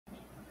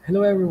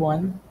Hello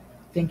everyone,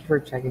 thank you for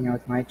checking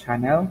out my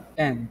channel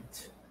and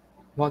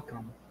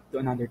welcome to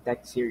another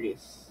tech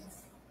series.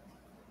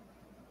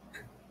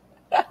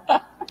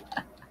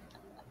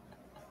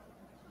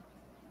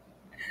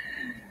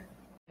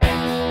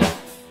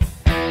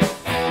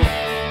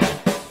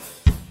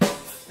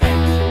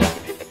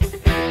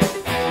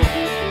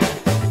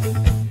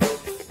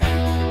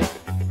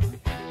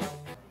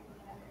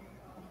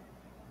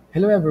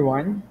 Hello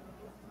everyone,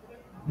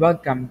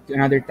 welcome to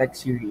another tech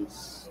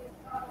series.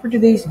 For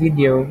today's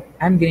video,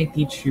 I'm going to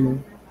teach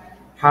you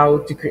how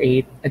to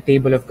create a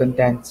table of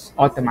contents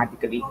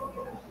automatically.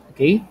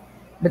 Okay?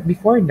 But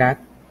before that,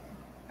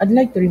 I'd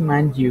like to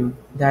remind you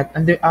that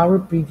under our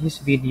previous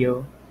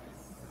video,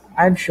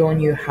 I've shown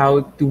you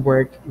how to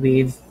work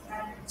with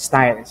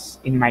styles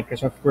in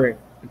Microsoft Word.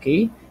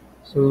 Okay?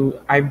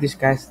 So I've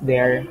discussed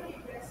there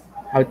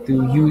how to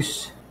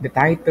use the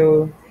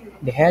title,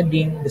 the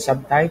heading, the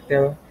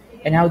subtitle,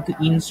 and how to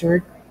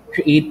insert,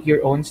 create your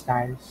own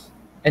styles,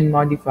 and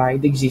modify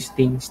the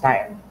existing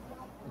style.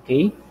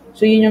 Okay?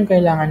 So yun yung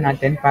kailangan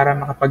natin para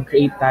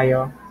makapag-create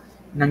tayo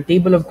ng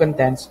table of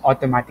contents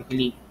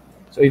automatically.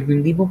 So if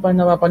hindi mo pa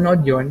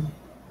napapanood yun,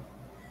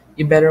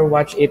 you better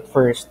watch it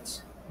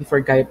first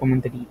before kayo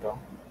pumunta dito.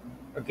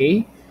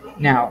 Okay?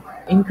 Now,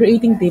 in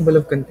creating table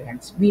of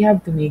contents, we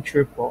have to make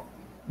sure po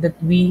that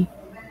we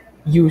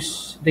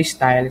use the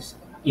styles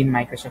in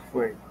Microsoft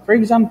Word. For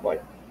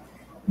example,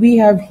 we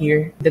have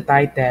here the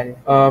title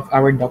of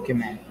our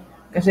document.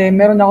 Kasi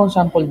meron akong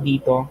sample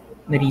dito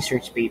na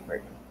research paper.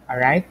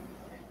 Alright?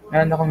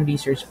 Meron akong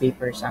research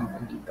paper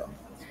sample dito.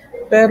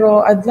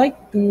 Pero I'd like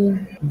to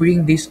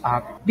bring this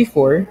up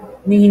before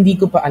ni hindi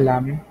ko pa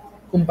alam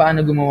kung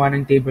paano gumawa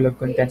ng table of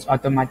contents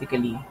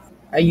automatically.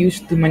 I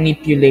used to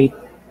manipulate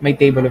my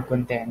table of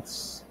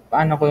contents.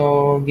 Paano ko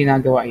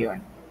ginagawa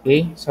yon?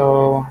 Okay?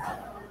 So,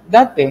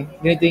 dati,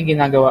 ganito yung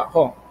ginagawa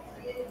ko.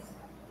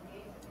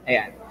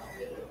 Ayan.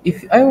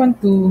 If I want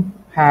to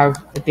have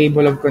a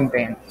table of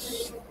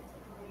contents,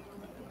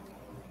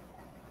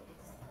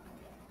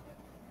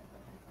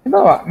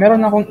 halimbawa,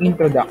 meron akong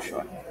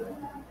introduction.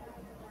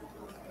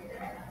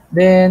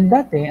 Then,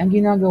 dati, ang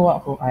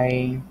ginagawa ko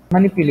ay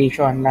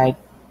manipulation.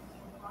 Like,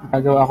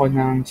 gagawa ako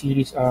ng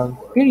series of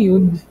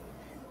period.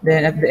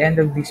 Then, at the end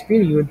of this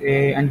period,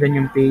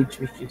 andun yung page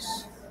which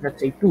is,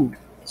 let's say, 2.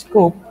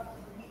 Scope.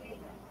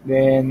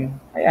 Then,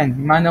 ayan,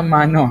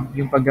 mano-mano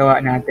yung paggawa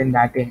natin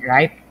dati,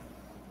 right?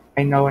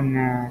 I know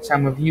na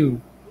some of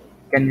you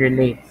can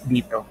relate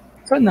dito.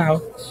 So now,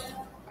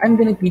 I'm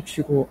gonna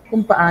teach you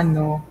kung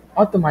paano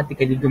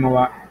automatically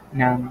gumawa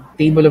ng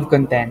table of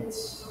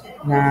contents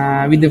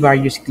na with the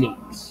various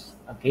clicks.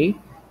 Okay?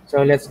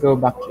 So let's go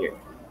back here.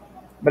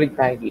 Balik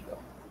tayo dito.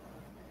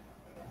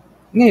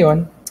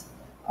 Ngayon,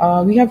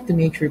 we have to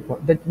make sure po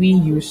that we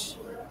use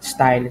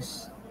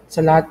styles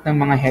sa lahat ng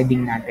mga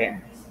heading natin.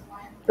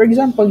 For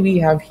example,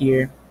 we have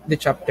here the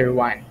chapter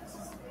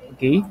 1.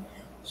 Okay?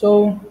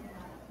 So,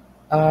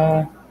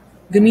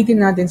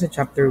 gamitin natin sa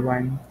chapter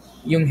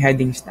 1 yung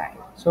heading style.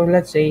 So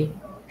let's say,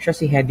 siya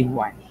si heading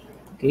 1.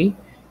 Okay?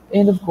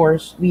 And of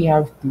course, we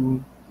have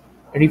to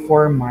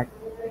reformat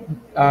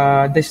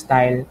the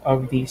style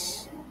of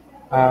this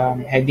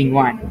heading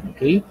 1.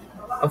 Okay?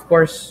 Of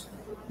course,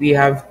 we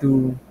have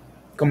to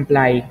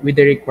comply with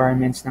the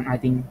requirements ng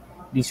ating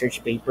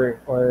research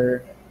paper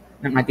or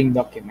ng ating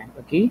document.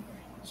 Okay?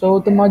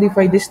 So to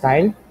modify the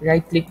style,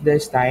 right-click the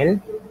style,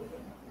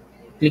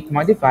 click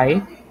modify,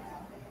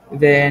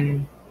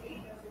 then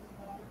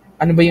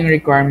ano ba yung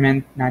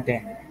requirement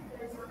natin?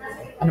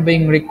 Ano ba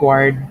yung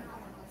required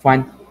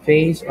font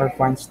face or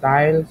font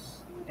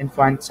styles and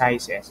font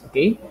sizes?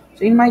 Okay?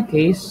 So in my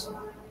case,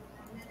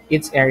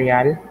 it's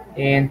Arial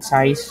and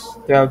size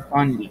 12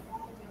 only.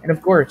 And of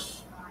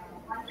course,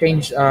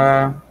 change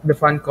the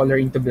font color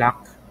into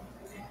black.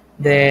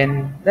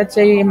 Then, let's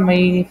say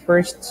my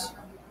first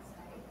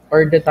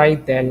or the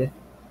title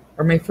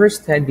or my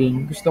first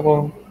heading, gusto ko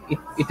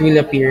it will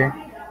appear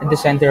at the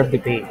center of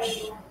the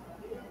page.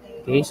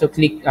 Okay, so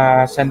click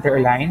center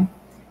align,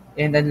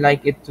 and I'd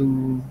like it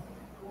to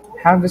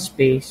have a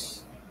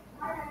space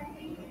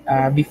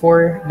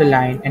before the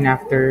line and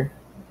after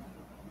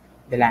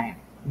the line.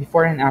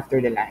 Before and after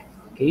the line.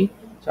 Okay,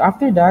 so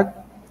after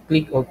that,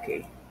 click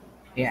OK.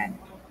 Ayan.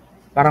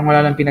 Parang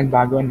wala lang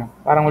pinagbago, no?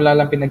 Parang wala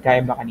lang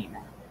pinagkaiba kanina.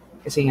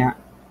 Kasi nga,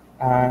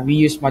 we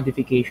use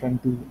modification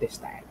to the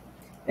style.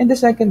 And the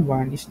second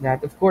one is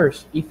that, of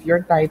course, if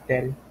your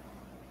title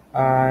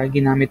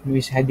ginamit mo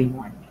is heading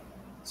 1,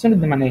 sunod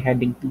naman ay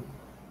heading 2.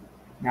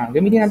 Now,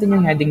 gamitin natin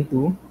yung heading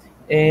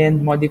 2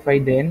 and modify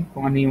din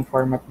kung ano yung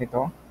format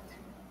nito.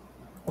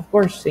 Of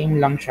course, same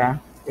lang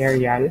siya,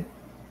 Arial,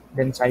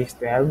 then size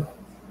 12,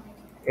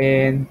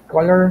 and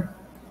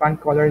font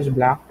color is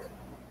black,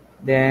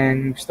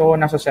 then gusto ko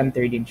nasa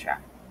center din siya,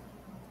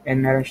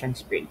 and meron siyang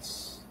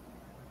space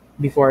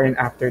before and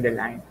after the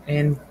line,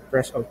 and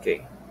press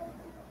OK.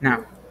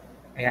 Now,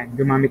 ayan,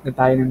 gumamit na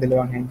tayo ng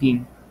dalawang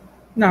heading.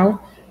 Now,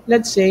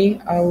 let's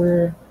say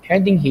our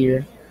heading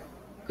here,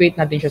 create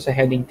natin siya sa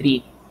heading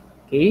 3.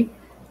 Okay?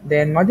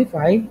 Then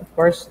modify, of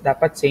course,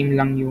 dapat same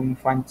lang yung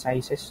font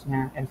sizes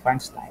niya and font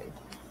style.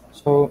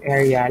 So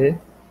Arial,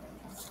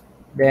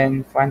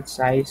 then font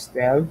size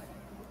 12,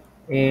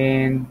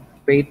 and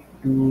weight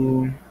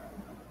to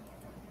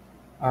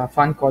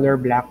font color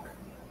black.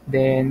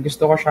 Then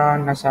gusto ko siya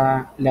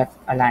nasa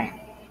left align.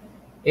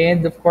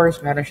 And of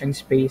course, meron siyang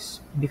space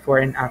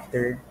before and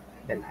after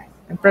the line.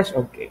 And press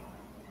OK.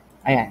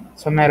 Ayan.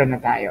 So meron na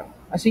tayo.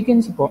 As you can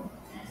see po,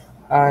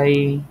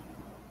 ay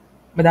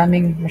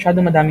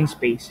masyadong madaming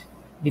space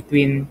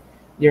between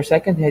your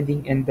second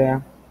heading and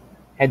the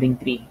heading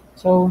 3.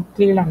 So,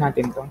 clear lang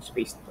natin tong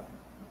space to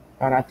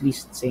para at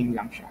least same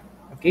lang siya.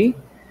 Okay?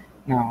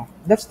 Now,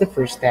 that's the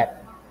first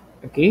step.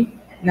 Okay?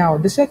 Now,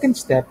 the second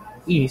step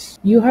is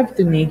you have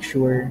to make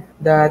sure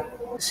that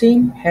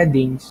same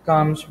headings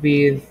comes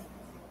with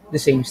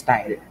the same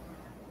style.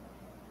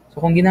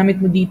 So, kung ginamit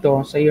mo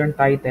dito sa your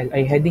title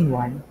ay heading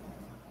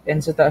 1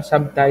 and sa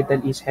subtitle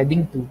is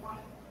heading 2,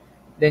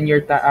 then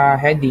your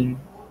heading,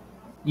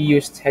 you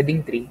used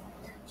heading 3.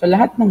 So,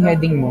 lahat ng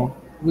heading mo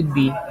would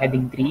be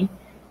heading 3,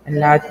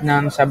 and lahat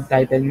ng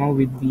subtitle mo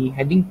would be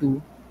heading 2,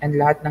 and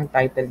lahat ng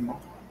title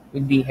mo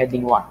would be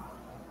heading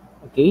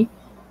 1. Okay?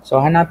 So,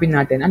 hanapin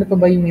natin, ano pa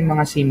ba yung may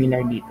mga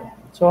similar dito?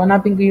 So,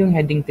 hanapin ko yung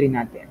heading 3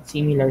 natin.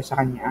 Similar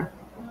sa kanya.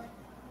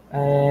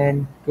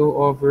 And go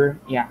over,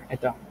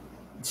 ito.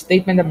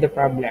 Statement of the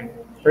problem.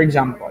 For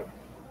example,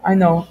 I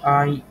know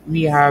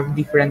we have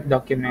different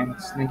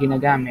documents na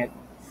ginagamit.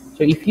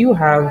 So if you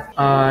have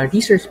a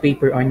research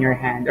paper on your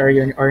hand or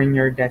in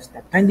your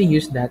desktop, kindly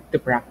use that to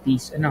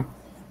practice.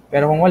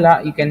 Pero kung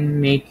wala, you can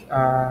make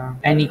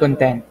any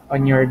content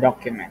on your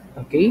document.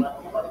 Okay?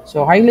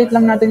 So highlight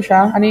lang natin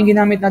siya. Ano yung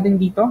ginamit natin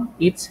dito?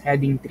 It's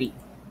heading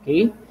 3.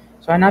 Okay?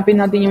 So hanapin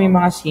natin yung may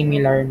mga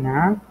similar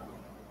na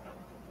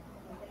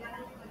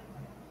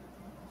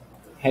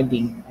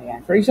heading.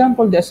 Ayan. For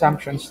example, the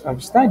assumptions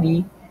of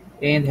study,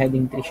 and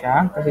heading 3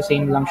 siya kasi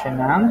same lang siya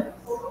ng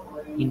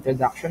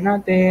introduction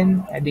natin,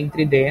 heading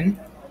 3 din.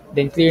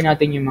 Then clear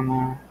natin yung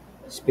mga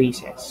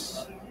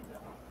spaces.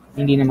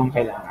 Hindi naman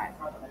kailangan.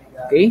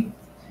 Okay?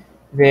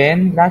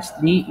 Then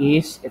lastly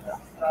is ito.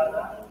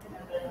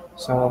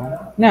 So,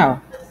 now,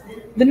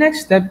 the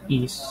next step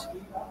is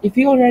if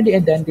you already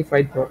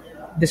identified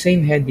the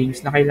same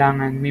headings na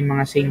kailangan may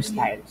mga same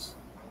styles,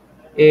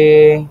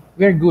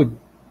 we're good.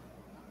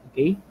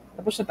 Okay?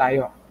 Tapos na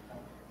tayo.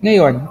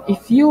 Ngayon,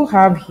 if you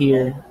have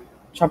here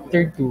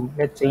chapter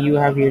 2, let's say you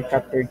have here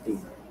chapter 2.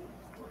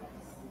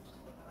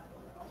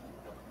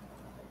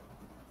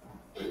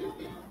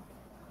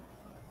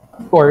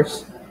 Of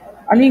course,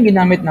 ano yung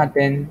ginamit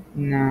natin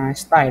na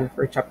style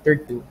for chapter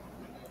 2?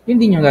 Yun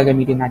din yung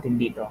gagamitin natin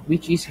dito,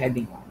 which is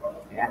heading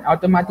 1. Ayan,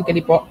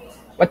 automatically po,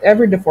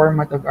 whatever the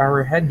format of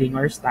our heading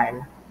or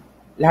style,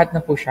 lahat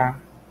na po siya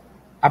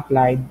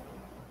applied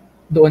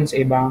doon sa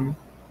ibang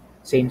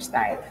same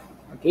style.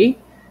 Okay?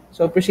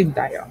 So, proceed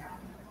tayo.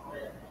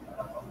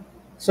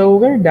 So,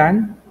 we're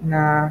done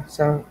na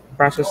sa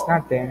process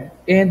natin.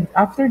 And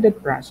after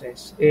that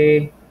process,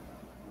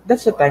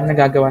 that's the time na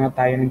gagawa na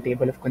tayo ng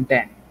table of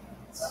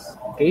contents.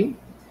 Okay?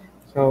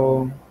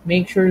 So,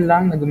 make sure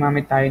lang na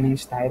gumamit tayo ng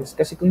styles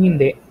kasi kung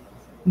hindi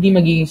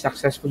magiging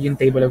successful yung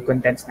table of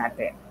contents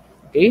natin.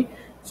 Okay?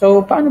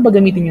 So, paano ba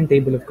gamitin yung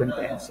table of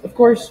contents? Of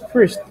course,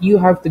 first, you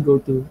have to go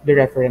to the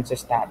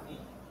References tab.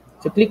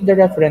 So, click the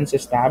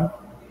References tab.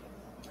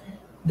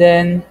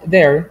 Then,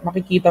 there,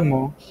 makikita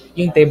mo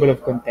yung table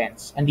of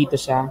contents. Andito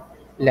sa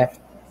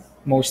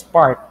leftmost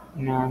part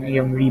ng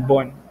yung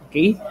ribbon.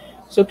 Okay?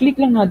 So,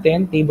 click lang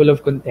natin, table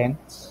of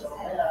contents.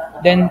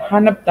 Then,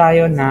 hanap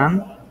tayo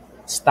ng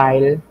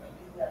style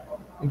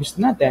na gusto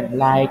natin.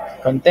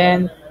 Like,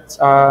 contents,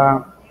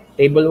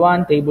 table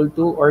 1, table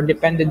 2, or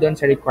depende doon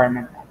sa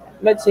requirement natin.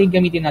 Let's say,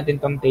 gamitin natin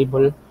tong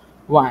table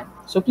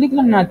 1. So, click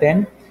lang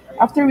natin.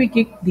 After we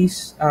click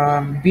this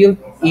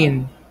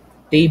built-in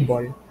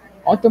table,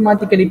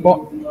 automatically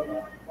po,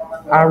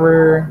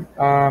 our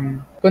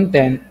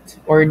content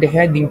or the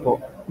heading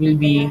po will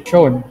be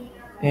shown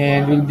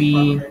and will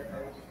be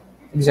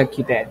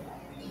executed.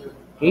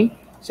 Okay?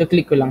 So,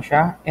 click ko lang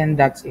siya and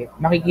that's it.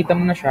 Makikita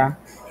mo na siya.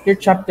 Your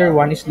chapter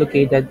 1 is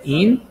located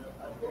in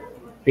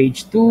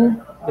page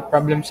 2, the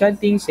problem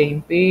setting,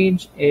 same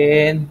page,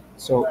 and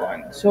so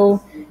on.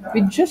 So,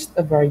 with just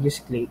a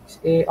various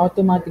clicks,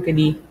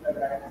 automatically,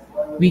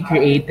 we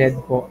created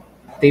po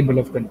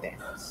table of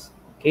contents.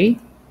 Okay?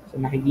 So,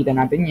 nakikita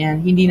natin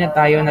yan. Hindi na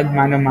tayo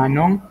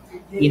nagmano-manong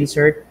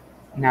insert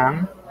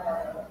ng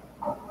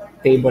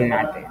table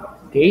natin.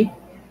 Okay?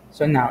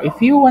 So, now, if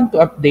you want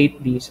to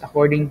update this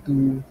according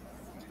to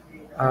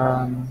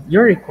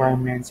your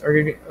requirements or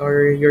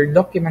your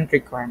document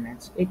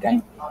requirements,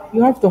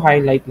 you have to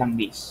highlight lang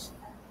this.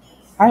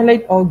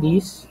 Highlight all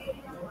these.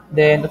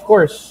 Then, of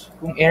course,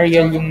 kung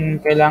Arial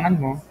yung kailangan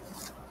mo,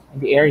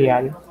 the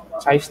Arial,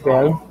 size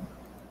 12,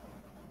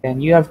 then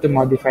you have to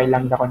modify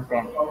lang the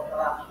content.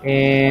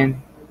 And,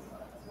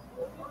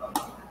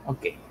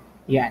 okay.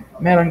 Yan.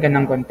 Meron ka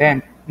ng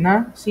content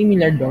na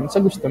similar doon sa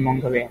gusto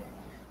mong gawin.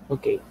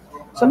 Okay.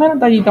 So, meron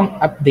tayo ditong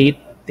update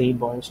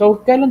table.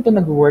 So, kailan to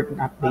nag-work ng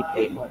update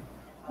table?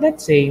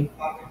 Let's say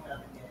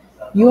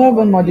you have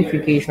a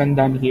modification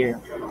done here.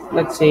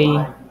 Let's say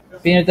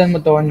pinilitan mo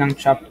to ng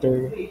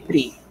chapter 3.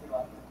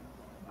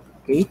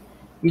 Okay?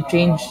 You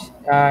change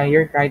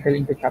your title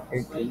into chapter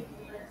 3.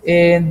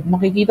 And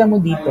makikita mo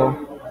dito,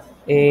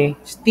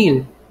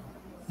 still,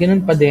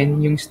 ganun pa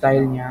din yung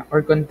style niya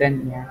or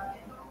content niya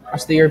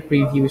as to your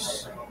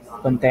previous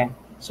content.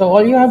 So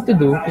all you have to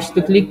do is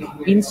to click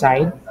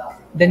inside,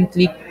 then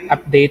click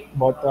update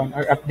button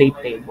or update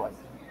table.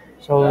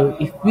 So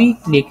if we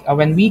click,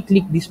 when we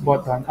click this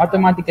button,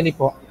 automatically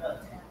po,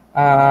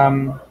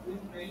 um,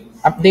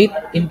 update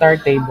entire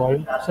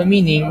table. So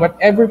meaning,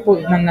 whatever po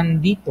na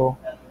nandito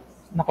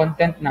na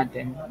content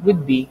natin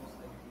would be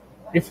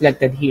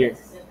reflected here.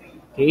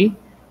 Okay?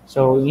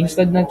 So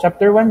instead na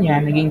chapter 1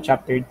 yan, naging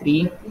chapter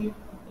 3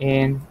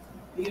 and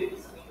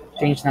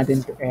change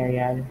natin to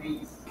aerial.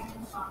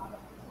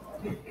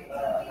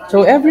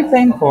 So every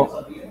time po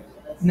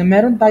na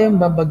meron tayong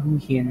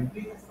babaguhin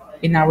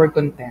in our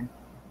content,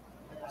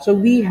 so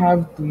we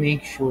have to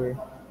make sure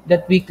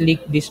that we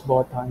click this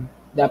button,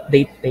 the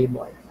update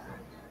table,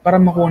 para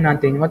makuha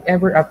natin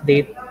whatever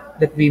update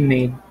that we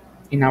made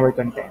in our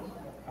content.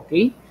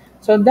 Okay?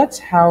 So that's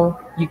how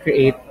you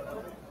create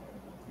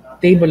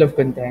table of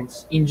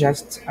contents in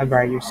just a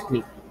various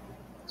click.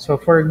 So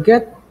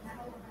forget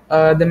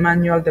the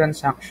manual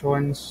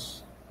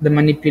transactions, the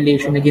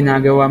manipulation na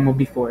ginagawa mo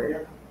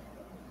before.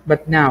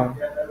 But now,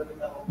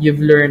 you've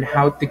learned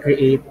how to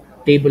create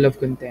table of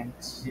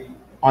contents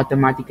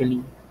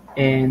automatically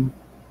and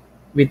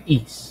with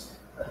ease.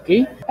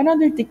 Okay?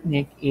 Another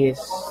technique is,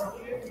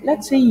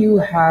 let's say you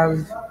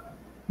have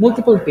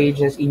multiple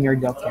pages in your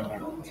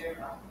document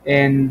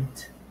and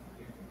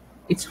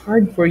it's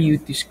hard for you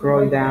to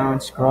scroll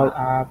down, scroll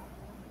up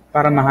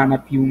para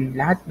mahanap yung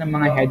lahat ng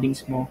mga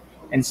headings mo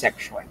and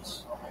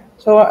sections.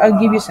 So I'll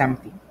give you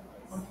something.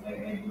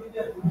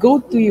 Go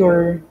to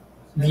your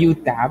view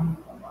tab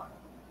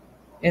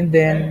and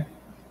then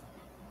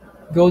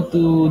go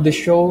to the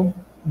show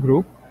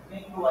group,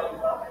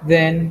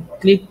 then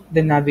click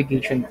the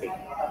navigation pane.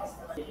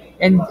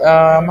 And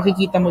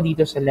makikita mo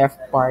dito sa left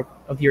part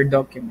of your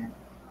document,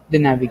 the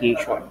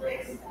navigation.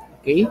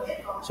 Okay?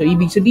 So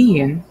ibig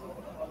sabihin,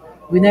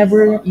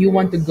 whenever you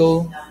want to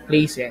go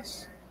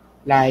places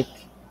like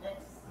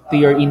to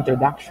your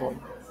introduction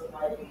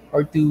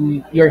or to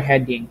your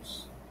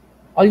headings,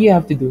 all you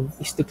have to do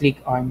is to click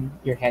on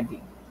your heading.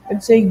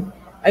 Let's say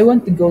I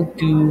want to go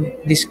to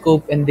the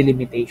scope and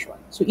delimitation.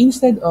 So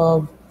instead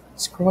of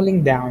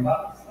scrolling down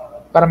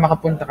para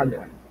makapunta ka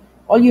doon,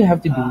 all you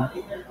have to do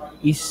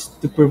is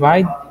to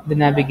provide the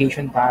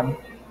navigation tab,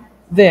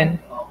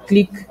 then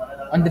click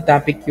on the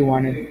topic you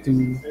wanted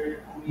to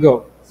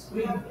go.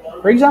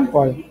 For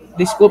example,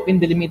 the scope and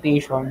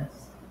delimitation,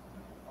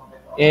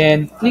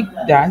 and click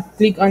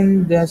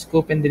on the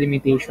scope and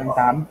delimitation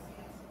tab,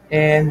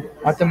 and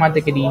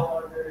automatically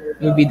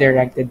you'll be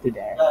directed to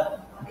there.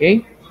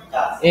 Okay?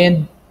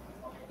 And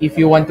if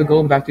you want to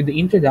go back to the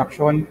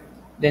introduction,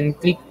 then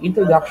click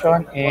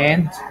introduction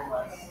and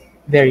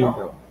there you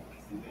go.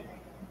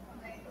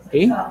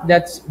 Okay?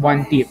 That's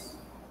one tip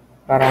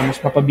para mas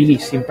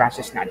mapabilis yung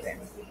process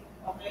natin.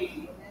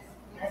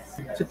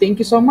 So thank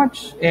you so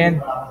much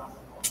and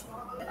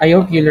I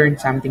hope you learned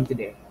something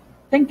today.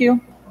 Thank you.